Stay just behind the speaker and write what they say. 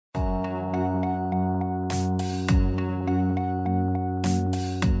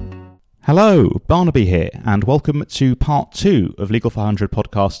Hello, Barnaby here, and welcome to part 2 of Legal 500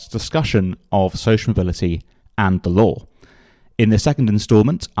 podcast's discussion of social mobility and the law. In the second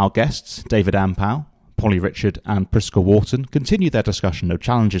instalment, our guests, David Ampaw, Polly Richard and Prisca Wharton, continue their discussion of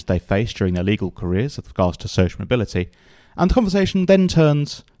challenges they face during their legal careers with regards to social mobility, and the conversation then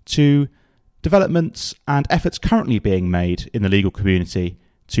turns to developments and efforts currently being made in the legal community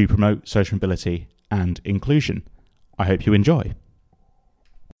to promote social mobility and inclusion. I hope you enjoy.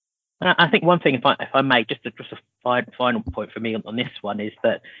 I think one thing, if I may, just a final point for me on this one is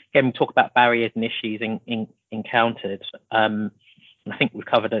that, again, we talk about barriers and issues encountered, and I think we've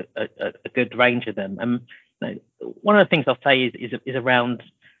covered a good range of them. One of the things I'll say is around,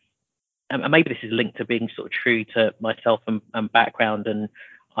 and maybe this is linked to being sort of true to myself and background, and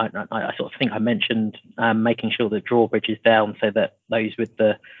I sort of think I mentioned making sure the drawbridge is down so that those with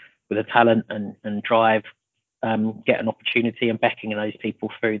the talent and drive get an opportunity, and beckoning those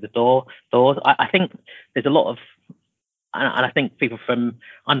people through the doors. I think there's a lot of, and I think people from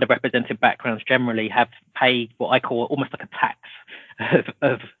underrepresented backgrounds generally have paid what I call almost like a tax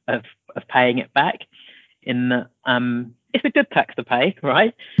of paying it back. In that, it's a good tax to pay,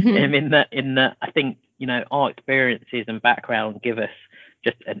 right? Mm-hmm. In that, I think our experiences and background give us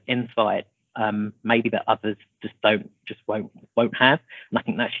just an insight, maybe that others won't have, and I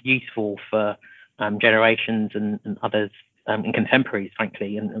think that's useful for generations and others and contemporaries,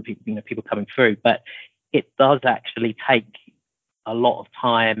 frankly, and people coming through. But it does actually take a lot of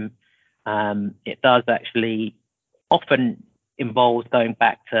time. It does actually often involves going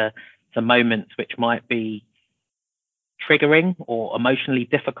back to moments which might be triggering or emotionally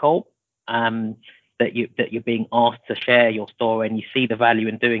difficult, that you're being asked to share your story, and you see the value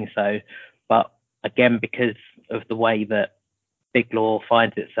in doing so. But again, because of the way that big law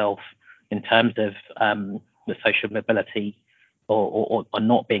finds itself in terms of the social mobility or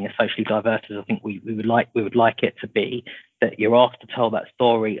not being as socially diverse as I think we would like it to be, that you're asked to tell that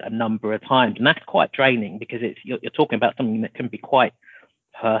story a number of times, and that's quite draining because you're talking about something that can be quite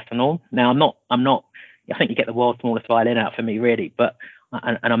personal. Now, I'm not. I think you get the world's smallest violin out for me, really, but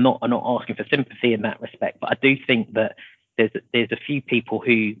I'm not asking for sympathy in that respect. But I do think that there's a few people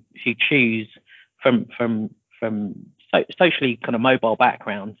who choose from socially kind of mobile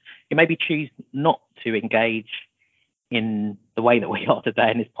backgrounds, you maybe choose not to engage in the way that we are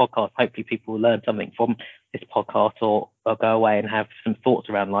today in this podcast. Hopefully people will learn something from this podcast or go away and have some thoughts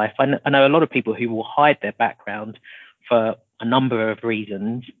around life. I know a lot of people who will hide their background for a number of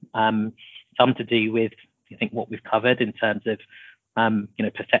reasons, some to do with, I think, what we've covered in terms of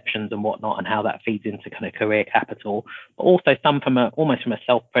perceptions and whatnot, and how that feeds into kind of career capital, but also some from almost from a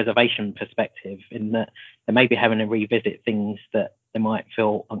self-preservation perspective, in that they may be having to revisit things that they might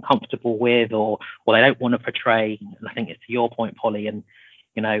feel uncomfortable with, or they don't want to portray. And I think it's to your point, Polly, and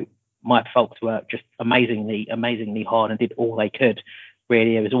my folks worked just amazingly hard and did all they could.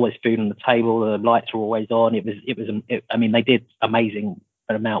 Really, there was always food on the table, the lights were always on. I mean, they did amazing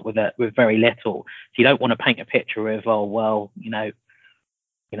amount with very little. So you don't want to paint a picture of,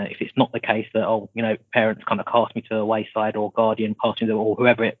 if it's not the case that parents kind of cast me to the wayside, or guardian cast me to, or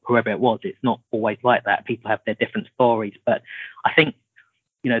whoever it was. It's not always like that. People have their different stories, but I think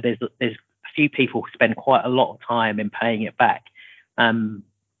there's a few people who spend quite a lot of time in paying it back, and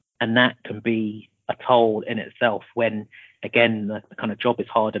that can be a toll in itself. When again the kind of job is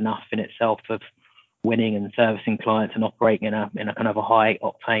hard enough in itself of winning and servicing clients and operating in a kind of a high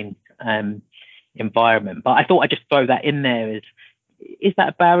octane environment. But I thought I'd just throw that in there. Is that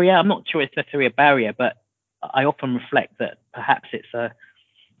a barrier? I'm not sure it's necessarily a barrier, but I often reflect that perhaps and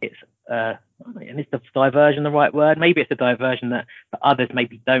is the diversion the right word? Maybe it's a diversion that others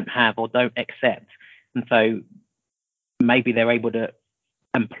maybe don't have or don't accept, and so maybe they're able to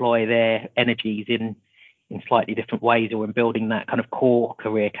employ their energies in slightly different ways, or in building that kind of core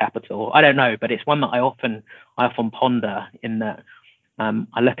career capital. I don't know, but it's one that I often ponder, in that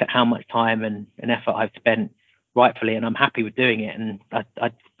I look at how much time and effort I've spent rightfully, and I'm happy with doing it, and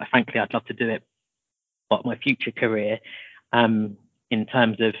I frankly I'd love to do it but my future career, in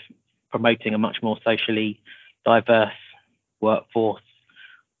terms of promoting a much more socially diverse workforce,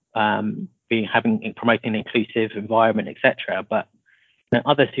 promoting an inclusive environment, etc. But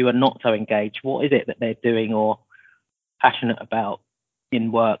others who are not so engaged, what is it that they're doing or passionate about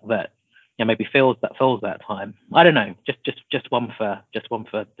in work that maybe fills that time? I don't know. Just one for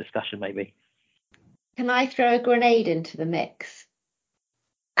discussion, maybe. Can I throw a grenade into the mix?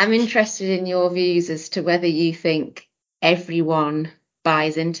 I'm interested in your views as to whether you think everyone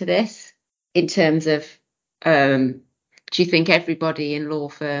buys into this, in terms of, do you think everybody in law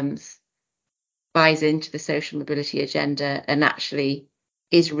firms buys into the social mobility agenda and actually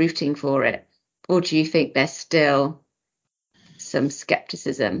is rooting for it? Or do you think there's still some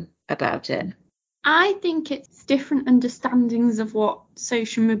skepticism about it? I think it's different understandings of what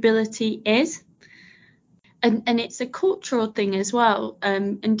social mobility is. And it's a cultural thing as well.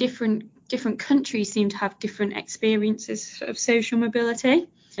 And different countries seem to have different experiences of social mobility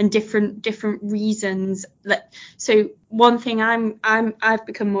and different reasons. So one thing I've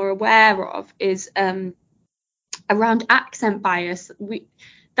become more aware of is around accent bias.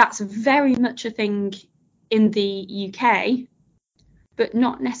 That's very much a thing in the UK, but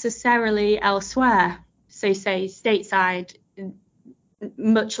not necessarily elsewhere. So say stateside,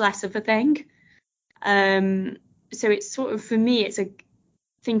 much less of a thing. So it's sort of, for me, it's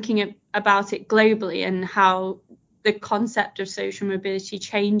thinking about it globally and how the concept of social mobility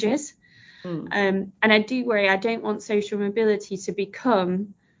changes. And I do worry, I don't want social mobility to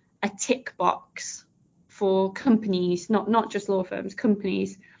become a tick box for companies, not just law firms,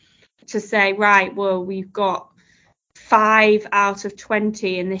 companies, to say, right, well, we've got 5 out of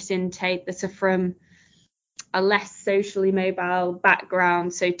 20 in this intake that are from a less socially mobile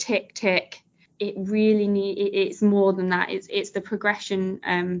background, so tick. It really it's more than that. It's the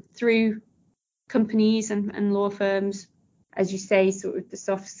progression through companies and law firms, as you say, sort of the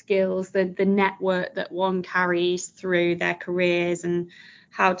soft skills, the network that one carries through their careers, and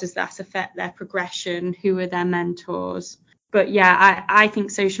how does that affect their progression? Who are their mentors? But yeah, I think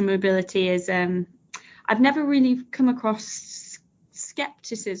social mobility is I've never really come across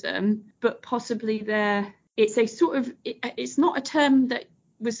skepticism, but possibly it's a sort of it's not a term that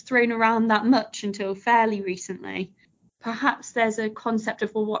was thrown around that much until fairly recently. Perhaps there's a concept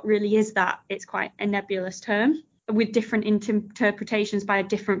of, well, what really is that? It's quite a nebulous term with different interpretations by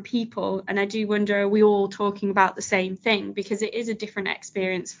different people. And I do wonder, are we all talking about the same thing? Because it is a different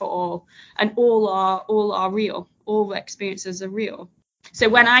experience for all, and all are real. All experiences are real. So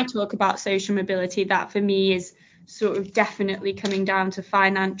when I talk about social mobility, that for me is sort of definitely coming down to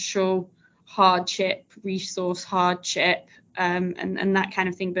financial hardship, resource hardship, and that kind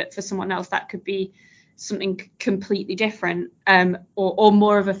of thing. But for someone else, that could be something completely different, or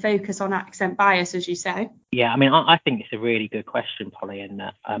more of a focus on accent bias, as you say. Yeah, I mean, I think it's a really good question, Polly, and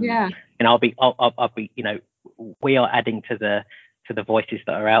yeah, and I'll be, you know, we are adding to the voices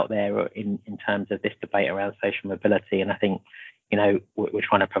that are out there in terms of this debate around social mobility, and I think, you know, we're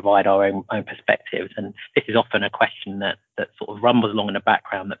trying to provide our own perspectives, and this is often a question that sort of rumbles along in the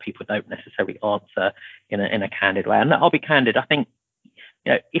background that people don't necessarily answer in a candid way. And I'll be candid. I think,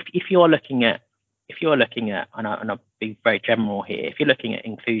 you know, if you're looking at, and I'll be very general here, if you're looking at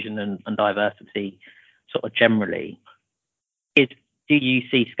inclusion and diversity, sort of generally, do you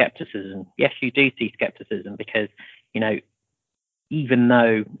see skepticism? Yes, you do see skepticism, because, you know, even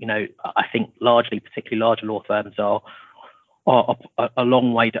though, you know, I think particularly larger law firms are a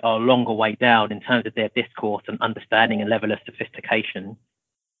longer way down in terms of their discourse and understanding and level of sophistication,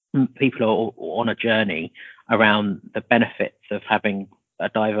 people are on a journey around the benefits of having a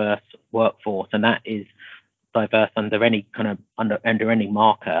diverse workforce, and that is diverse under any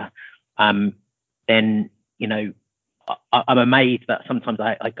marker. Then, you know, I'm amazed that sometimes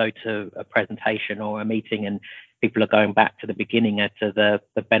I go to a presentation or a meeting and people are going back to the beginning as to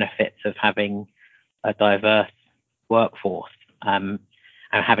the benefits of having a diverse workforce, and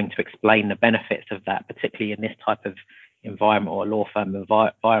having to explain the benefits of that, particularly in this type of environment or a law firm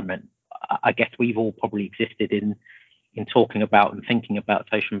environment. I guess we've all probably existed in talking about and thinking about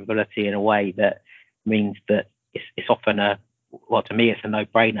social mobility in a way that means that it's often to me, it's a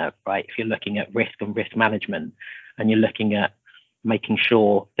no-brainer, right? If you're looking at risk and risk management, and you're looking at making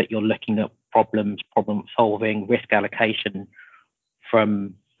sure that you're looking at problem solving, risk allocation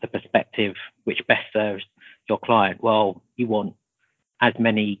from the perspective which best serves your client, well, you want as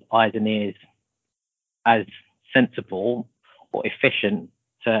many eyes and ears as sensible or efficient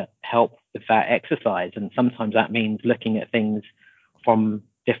to help with that exercise. And sometimes that means looking at things from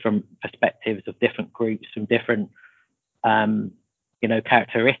different perspectives of different groups, from different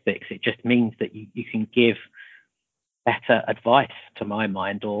characteristics. It just means that you can give better advice, to my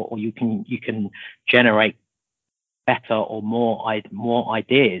mind, or you can generate better or more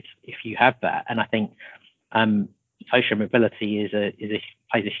ideas if you have that. And I think social mobility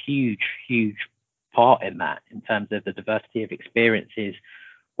plays a huge part in that, in terms of the diversity of experiences,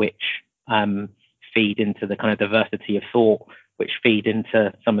 which feed into the kind of diversity of thought, which feed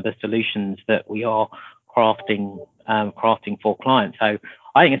into some of the solutions that we are crafting for clients. So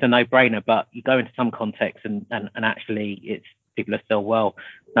I think it's a no-brainer, but you go into some context and actually people are still, well,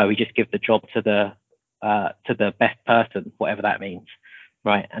 no, we just give the job to the best person, whatever that means,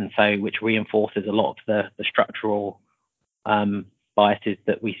 right? And so, which reinforces a lot of the structural biases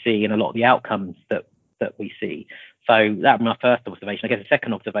that we see and a lot of the outcomes that we see. So that was my first observation. I guess the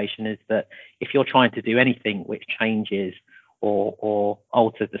second observation is that if you're trying to do anything which changes or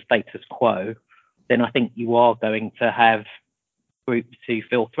alters the status quo, then I think you are going to have groups who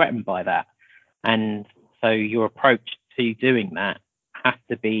feel threatened by that. And so your approach to doing that has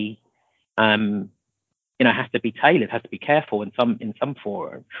to be has to be tailored, has to be careful in some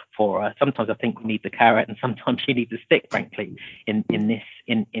fora. Sometimes I think we need the carrot, and sometimes you need the stick, frankly, in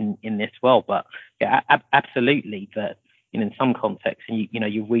this world. But yeah, absolutely that in some contexts, and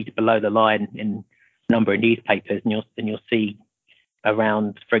you read below the line in a number of newspapers, and you'll see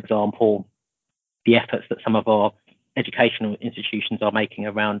around, for example, the efforts that some of our educational institutions are making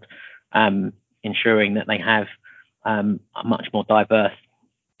around ensuring that they have a much more diverse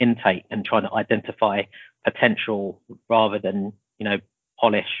intake and trying to identify potential rather than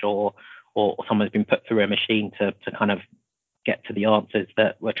polish or someone's been put through a machine to kind of get to the answers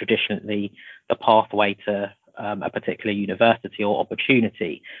that were traditionally the pathway to a particular university or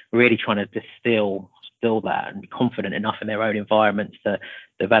opportunity. Really trying to distill that and be confident enough in their own environments to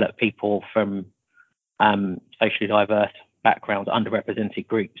develop people from socially diverse backgrounds, underrepresented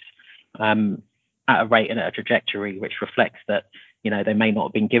groups at a rate and at a trajectory which reflects that they may not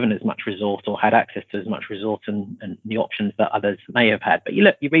have been given as much resource or had access to as much resource and the options that others may have had. But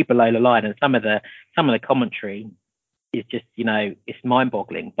you read below the line, and some of the commentary is just it's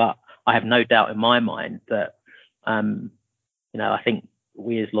mind-boggling. But I have no doubt in my mind that I think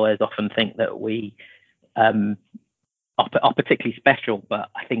we as lawyers often think that we are particularly special. But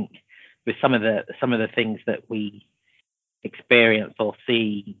I think with some of the things that we experience or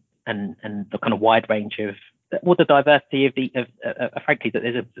see and the kind of wide range of the diversity of frankly that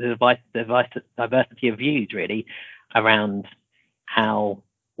there's a diversity of views really around how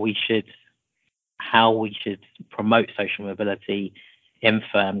we should promote social mobility in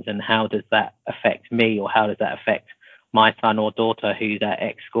firms, and how does that affect me, or how does that affect my son or daughter who's at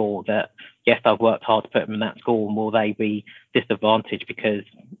X school, that yes, I've worked hard to put them in that school, and will they be disadvantaged because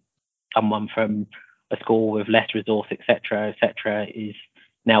someone from a school with less resource, etc., is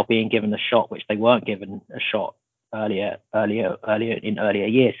now being given a shot which they weren't given a shot earlier in earlier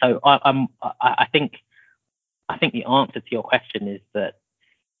years. So I think the answer to your question is that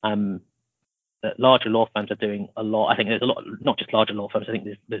that larger law firms are doing a lot. I think there's a lot, not just larger law firms. I think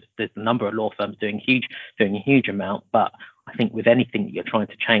there's a number of law firms doing a huge amount. But I think with anything that you're trying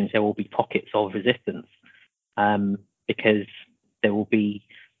to change, there will be pockets of resistance because there will be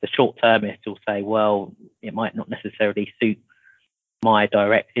the short-termists who'll say, well, it might not necessarily suit my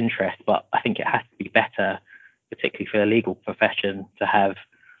direct interest, but I think it has to be better, particularly for the legal profession, to have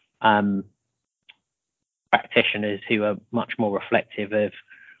practitioners who are much more reflective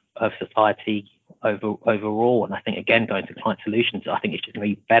of society overall. And I think, again, going to client solutions, I think it's just going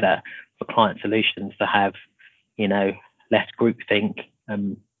to be better for client solutions to have, less groupthink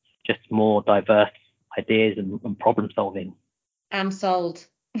and just more diverse ideas and problem solving. I'm sold.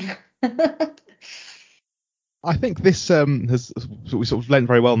 I think this has sort of lent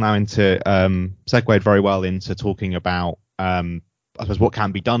very well now into segued very well into talking about I suppose what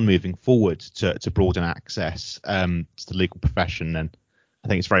can be done moving forward to broaden access to the legal profession. And I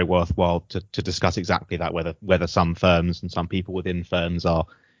think it's very worthwhile to discuss exactly that, whether some firms and some people within firms are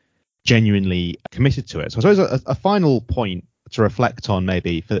genuinely committed to it. So I suppose a final point to reflect on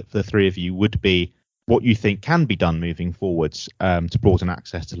maybe for the three of you would be what you think can be done moving forwards to broaden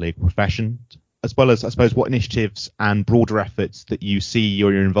access to the legal profession, as well as, I suppose, what initiatives and broader efforts that you see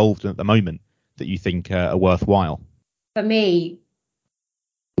or you're involved in at the moment that you think are worthwhile. For me,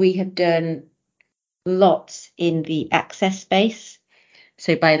 we have done lots in the access space.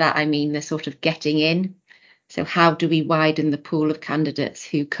 So by that, I mean the sort of getting in. So how do we widen the pool of candidates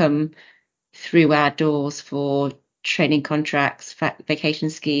who come through our doors for training contracts, vacation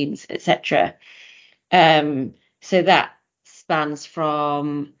schemes, etc.? So that spans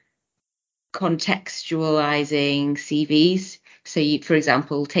from contextualizing CVs. So you, for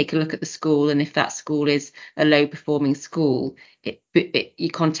example, take a look at the school, and if that school is a low performing school, you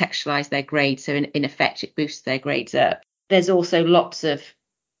contextualize their grades. So in effect, it boosts their grades up. There's also lots of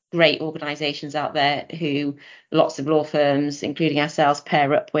great organisations out there who lots of law firms, including ourselves,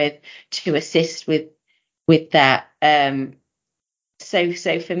 pair up with to assist with that.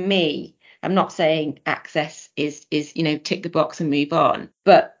 So for me, I'm not saying access is tick the box and move on,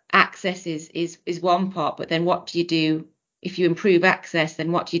 but access is one part. But then what do you do if you improve access?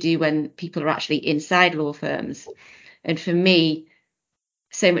 Then what do you do when people are actually inside law firms? And for me,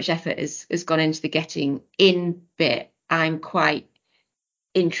 so much effort has gone into the getting in bit. I'm quite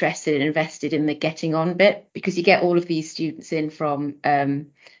interested and invested in the getting on bit, because you get all of these students in from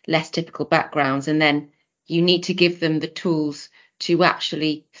less typical backgrounds, and then you need to give them the tools to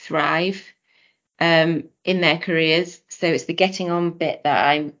actually thrive in their careers. So it's the getting on bit that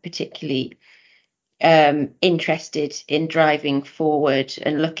I'm particularly interested in driving forward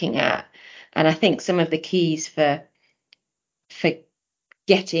and looking at. And I think some of the keys for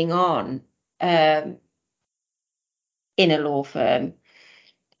getting on in a law firm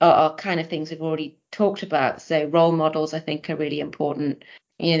are kind of things we've already talked about. So role models, I think, are really important.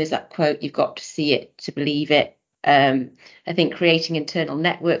 There's that quote, you've got to see it to believe it. I think creating internal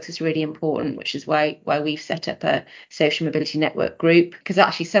networks is really important, which is why we've set up a social mobility network group, because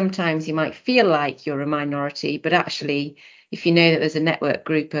actually sometimes you might feel like you're a minority, but actually if you know that there's a network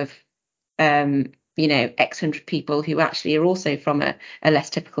group of X hundred people who actually are also from a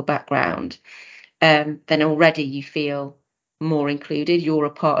less typical background, then already you feel more included. You're a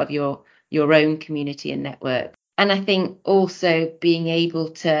part of your own community and network. And I think also being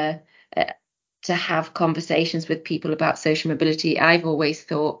able to have conversations with people about social mobility. I've always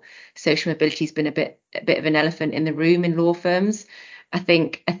thought social mobility has been a bit of an elephant in the room in law firms. I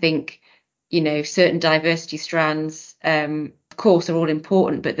think certain diversity strands, of course, are all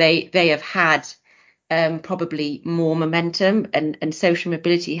important, but they have had probably more momentum, and social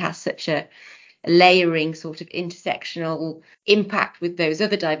mobility has such a layering sort of intersectional impact with those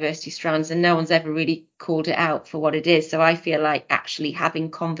other diversity strands, and no one's ever really called it out for what it is. So I feel like actually having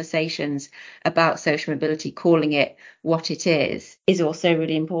conversations about social mobility, calling it what it is also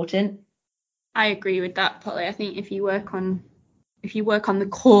really important. I agree with that, Polly. I think if you work on the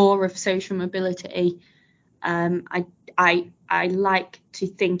core of social mobility, I like to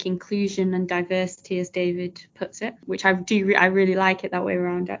think inclusion and diversity, as David puts it, which I really like it that way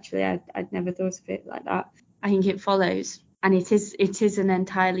around. Actually, I'd never thought of it like that. I think it follows, and it is an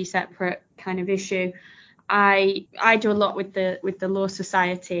entirely separate kind of issue. I do a lot with the Law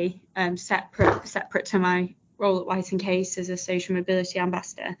Society, separate to my role at Wharton Case as a social mobility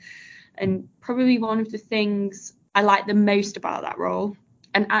ambassador, and probably one of the things I like the most about that role,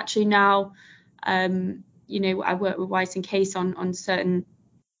 and actually now. I work with Wharton Case on certain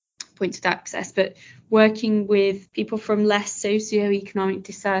points of access, but working with people from less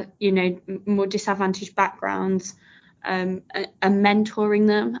socioeconomic, more disadvantaged backgrounds, and mentoring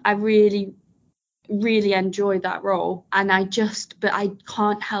them, I really, really enjoy that role. And I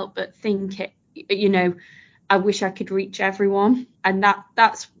can't help but think I wish I could reach everyone. And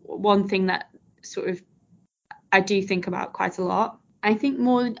that's one thing that sort of I do think about quite a lot. I think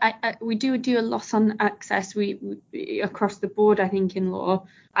we do a lot on access. We across the board, I think, in law.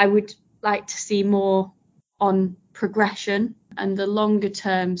 I would like to see more on progression and the longer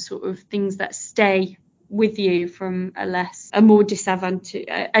term sort of things that stay with you from a more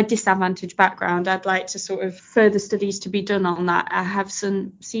disadvantaged background. I'd like to sort of further studies to be done on that. I have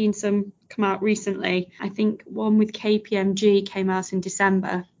seen some come out recently. I think one with KPMG came out in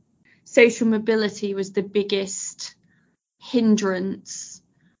December. Social mobility was the biggest hindrance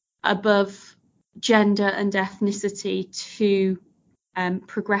above gender and ethnicity to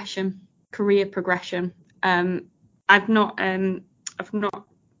career progression. I've not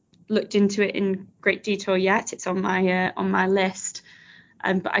looked into it in great detail yet. It's on my list,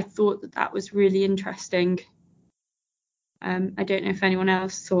 but I thought that was really interesting. I don't know if anyone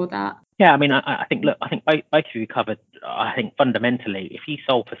else saw that. Yeah, I mean, I think both of you covered. I think fundamentally, if you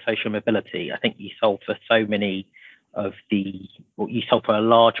solve for social mobility, I think you solve for so many you solve for a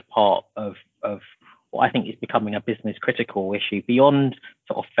large part of what I think is becoming a business critical issue beyond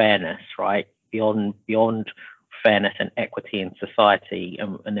sort of fairness, right? Beyond fairness and equity in society,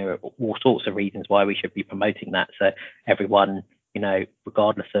 and there are all sorts of reasons why we should be promoting that. So everyone,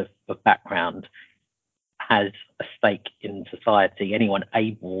 regardless of background, has a stake in society. Anyone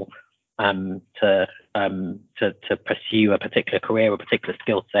able to pursue a particular career, a particular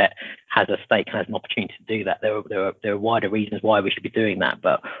skill set, has a stake, has an opportunity to do that. There are wider reasons why we should be doing that.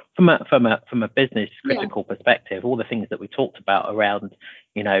 But from a business critical perspective, all the things that we talked about around,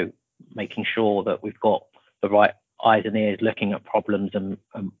 making sure that we've got the right eyes and ears looking at problems and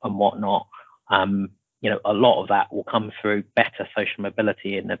whatnot. A lot of that will come through better social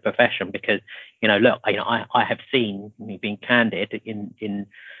mobility in the profession, because, I have seen, being candid,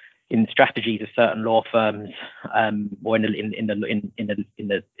 in strategies of certain law firms, or in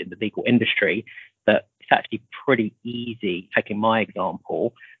the legal industry, that it's actually pretty easy. Taking my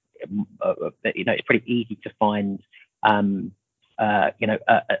example, it's pretty easy to find, an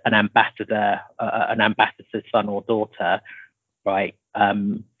ambassador's son or daughter, right,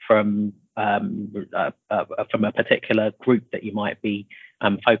 from a particular group that you might be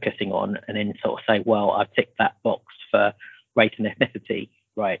focusing on, and then sort of say, well, I've ticked that box for race and ethnicity,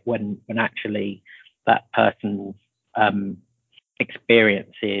 right? When actually that person's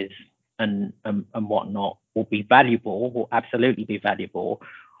experiences and whatnot will be valuable, will absolutely be valuable,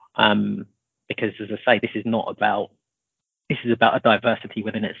 because, as I say, this is about a diversity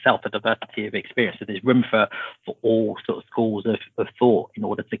within itself, a diversity of experience. So there's room for all sort of schools of thought in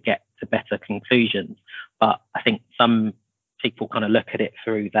order to get to better conclusions. But I think some people kind of look at it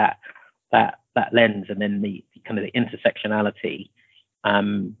through that lens, and then the kind of the intersectionality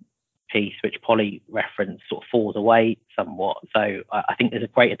piece, which Polly referenced, sort of falls away somewhat. So I think there's a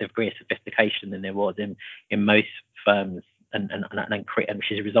greater degree of sophistication than there was in most firms, and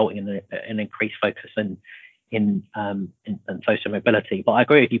which is resulting in an increased focus in social mobility. But I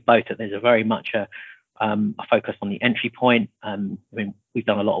agree with you both that there's a very much a focus on the entry point. I mean, we've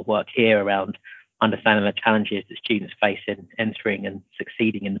done a lot of work here around understanding the challenges that students face in entering and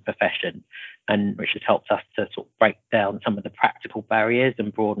succeeding in the profession, and which has helped us to sort of break down some of the practical barriers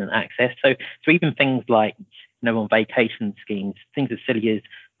and broaden access. So even things like, on vacation schemes, things as silly as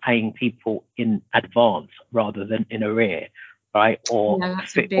paying people in advance rather than in arrear, right?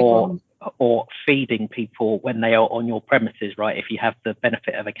 Or feeding people when they are on your premises, right? If you have the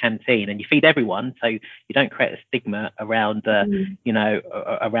benefit of a canteen, and you feed everyone, so you don't create a stigma around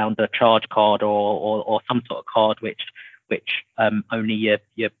around a charge card or some sort of card which only your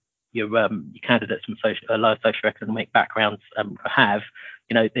candidates from lower socioeconomic backgrounds have.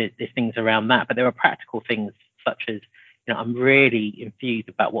 There's things around that, but there are practical things such as, I'm really enthused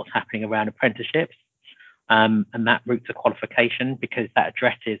about what's happening around apprenticeships. And that route to qualification, because that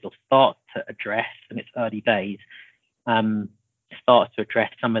addresses, or starts to address, in its early days, starts to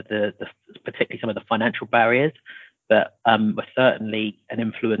address some of particularly some of the financial barriers that were certainly an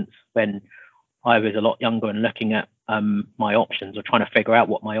influence when I was a lot younger and looking at my options, or trying to figure out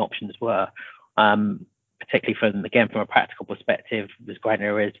what my options were, particularly from a practical perspective, as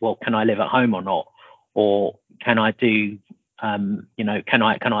granular as, well, can I live at home or not? Or can I do, can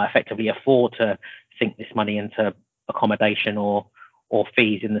I effectively afford to sink this money into accommodation or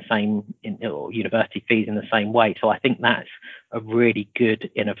fees or university fees in the same way? So I think that's a really good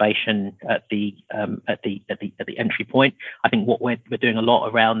innovation at the entry point. I think what we're doing a lot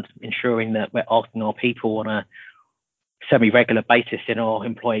around ensuring that we're asking our people on a semi-regular basis in our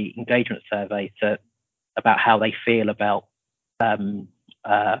employee engagement surveys about how they feel about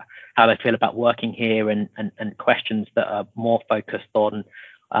working here, and questions that are more focused on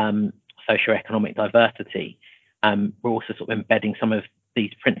socioeconomic diversity. We're also sort of embedding some of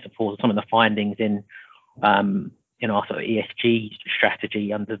these principles, some of the findings in our sort of ESG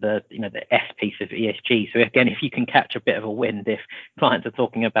strategy under the S piece of ESG. So again, if you can catch a bit of a wind, if clients are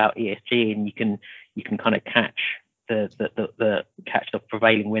talking about ESG, and you can kind of catch the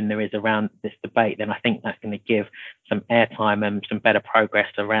prevailing wind there is around this debate, then I think that's going to give some airtime and some better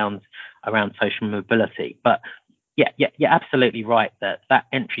progress around social mobility. But you're absolutely right that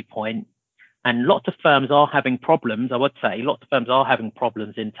entry point, and lots of firms are having problems. I would say lots of firms are having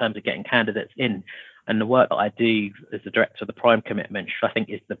problems in terms of getting candidates in. And the work that I do as the director of the Prime Commitment, which I think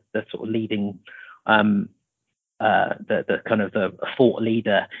is the sort of leading, the kind of the thought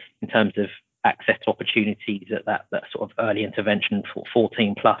leader in terms of access to opportunities at that sort of early intervention for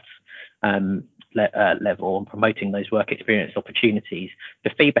 14 plus level, and promoting those work experience opportunities.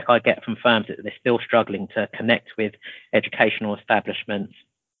 The feedback I get from firms is that they're still struggling to connect with educational establishments.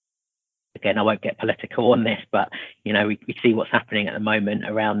 Again, I won't get political on this, but we see what's happening at the moment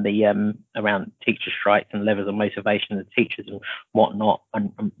around around teacher strikes and levels of motivation of teachers and whatnot,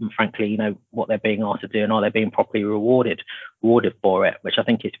 and frankly, what they're being asked to do, and are they being properly rewarded for it, which I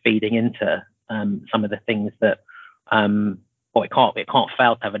think is feeding into some of the things that it can't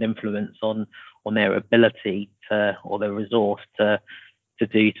fail to have an influence on their ability to, or their resource to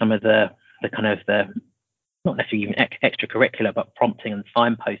do some of the kind of the, not necessarily even extracurricular, but prompting and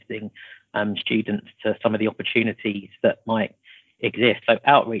signposting students to some of the opportunities that might exist. So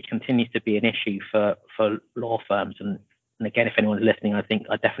outreach continues to be an issue for law firms. And again, if anyone's listening, I think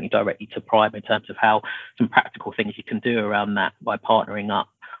I definitely direct you to Prime in terms of how some practical things you can do around that by partnering up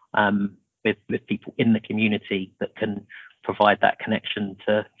with people in the community that can provide that connection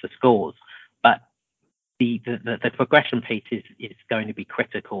to schools. But the progression piece is going to be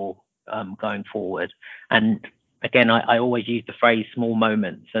critical going forward. And again, I always use the phrase small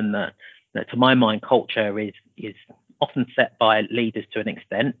moments, and that to my mind, culture is often set by leaders to an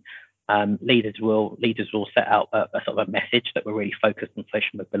extent. Leaders will set out a sort of a message that we're really focused on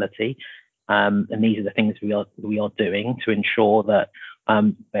social mobility, and these are the things we are doing to ensure that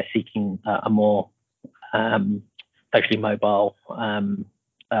we're seeking a more socially mobile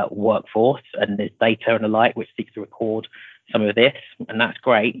workforce, and there's data and the like which seeks to record some of this, and that's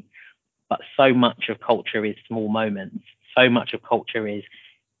great. But so much of culture is small moments. So much of culture is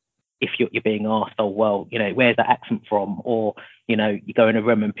if you're being asked, oh, well, where's that accent from? Or, you go in a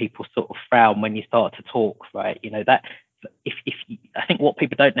room and people sort of frown when you start to talk, right? That if I think what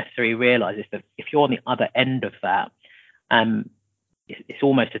people don't necessarily realize is that if you're on the other end of that,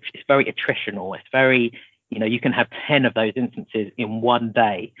 it's very attritional. It's very, you can have 10 of those instances in one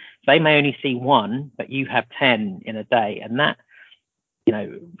day. They may only see one, but you have 10 in a day. And that,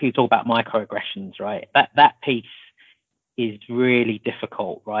 people talk about microaggressions, right? That piece is really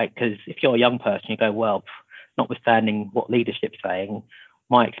difficult, right? Because if you're a young person, you go, well, notwithstanding what leadership's saying,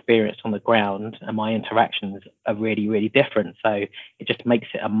 my experience on the ground and my interactions are really, really different. So it just makes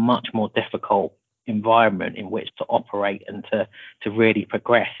it a much more difficult environment in which to operate and to really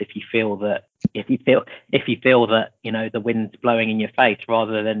progress if you feel that the wind's blowing in your face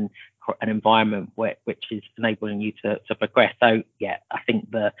rather than an environment which is enabling you to progress. So yeah, I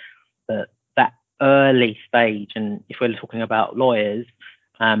think that early stage, and if we're talking about lawyers,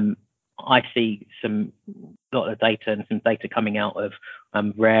 I see a lot of data and some data coming out of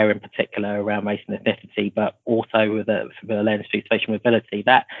RARE in particular around race and ethnicity, but also with a lens through social mobility,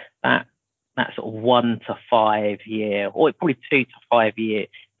 that sort of 1 to 5 year, or probably 2 to 5 year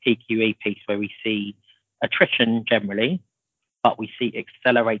PQE piece where we see attrition generally, but we see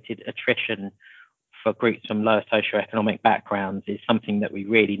accelerated attrition for groups from lower socioeconomic backgrounds is something that we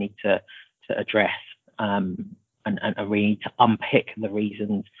really need to address, and we need to unpick the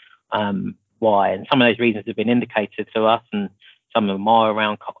reasons why. And some of those reasons have been indicated to us, and some of them are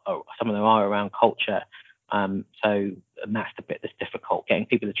around culture. And that's the bit that's difficult, getting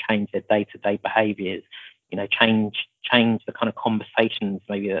people to change their day-to-day behaviours, change the kind of conversations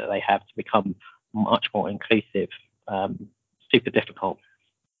maybe that they have to become much more inclusive. Super difficult.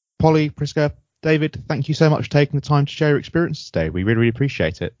 Polly, Prisca, David, thank you so much for taking the time to share your experiences today. We really, really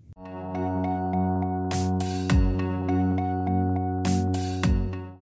appreciate it.